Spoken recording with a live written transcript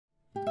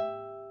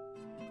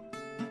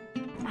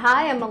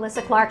Hi, I'm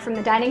Melissa Clark from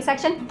the dining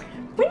section.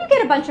 When you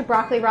get a bunch of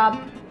broccoli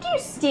rabe, do you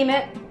steam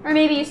it or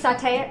maybe you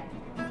saute it?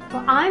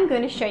 Well, I'm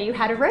going to show you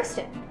how to roast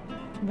it.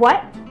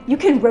 What? You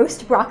can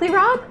roast broccoli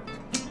rabe?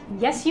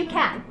 Yes, you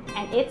can,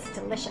 and it's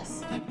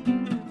delicious.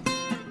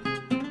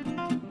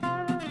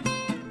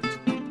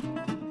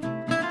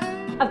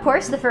 Of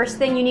course, the first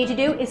thing you need to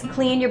do is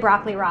clean your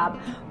broccoli rabe.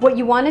 What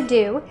you want to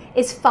do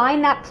is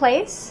find that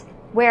place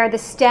where the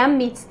stem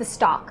meets the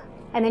stalk,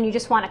 and then you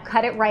just want to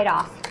cut it right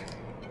off.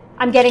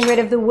 I'm getting rid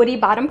of the woody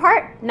bottom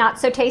part, not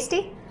so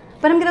tasty,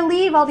 but I'm going to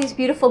leave all these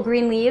beautiful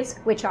green leaves,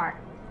 which are.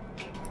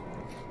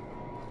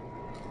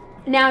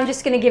 Now I'm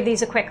just going to give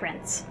these a quick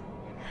rinse.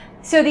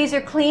 So these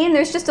are clean,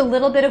 there's just a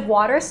little bit of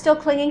water still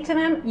clinging to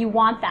them. You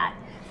want that.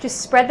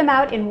 Just spread them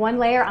out in one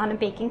layer on a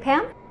baking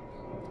pan.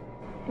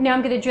 Now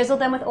I'm going to drizzle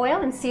them with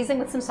oil and season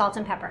with some salt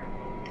and pepper.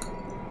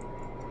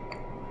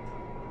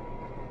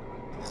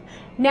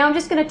 Now I'm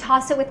just going to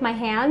toss it with my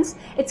hands.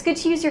 It's good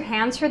to use your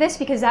hands for this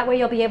because that way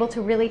you'll be able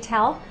to really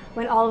tell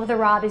when all of the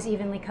rabe is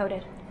evenly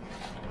coated.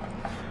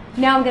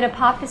 Now I'm going to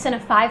pop this in a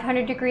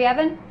 500-degree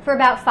oven for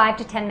about 5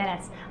 to 10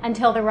 minutes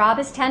until the rabe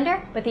is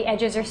tender but the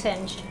edges are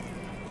singed.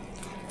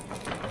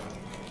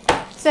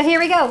 So here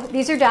we go.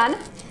 These are done.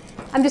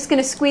 I'm just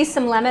going to squeeze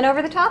some lemon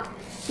over the top.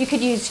 You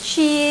could use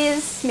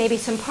cheese, maybe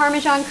some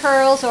Parmesan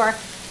curls, or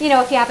if you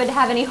happen to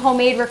have any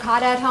homemade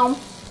ricotta at home.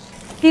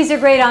 These are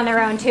great on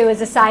their own too as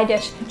a side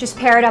dish. Just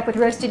pair it up with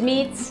roasted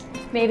meats,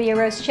 maybe a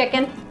roast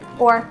chicken,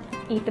 or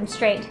eat them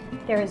straight.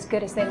 They're as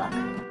good as they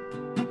look.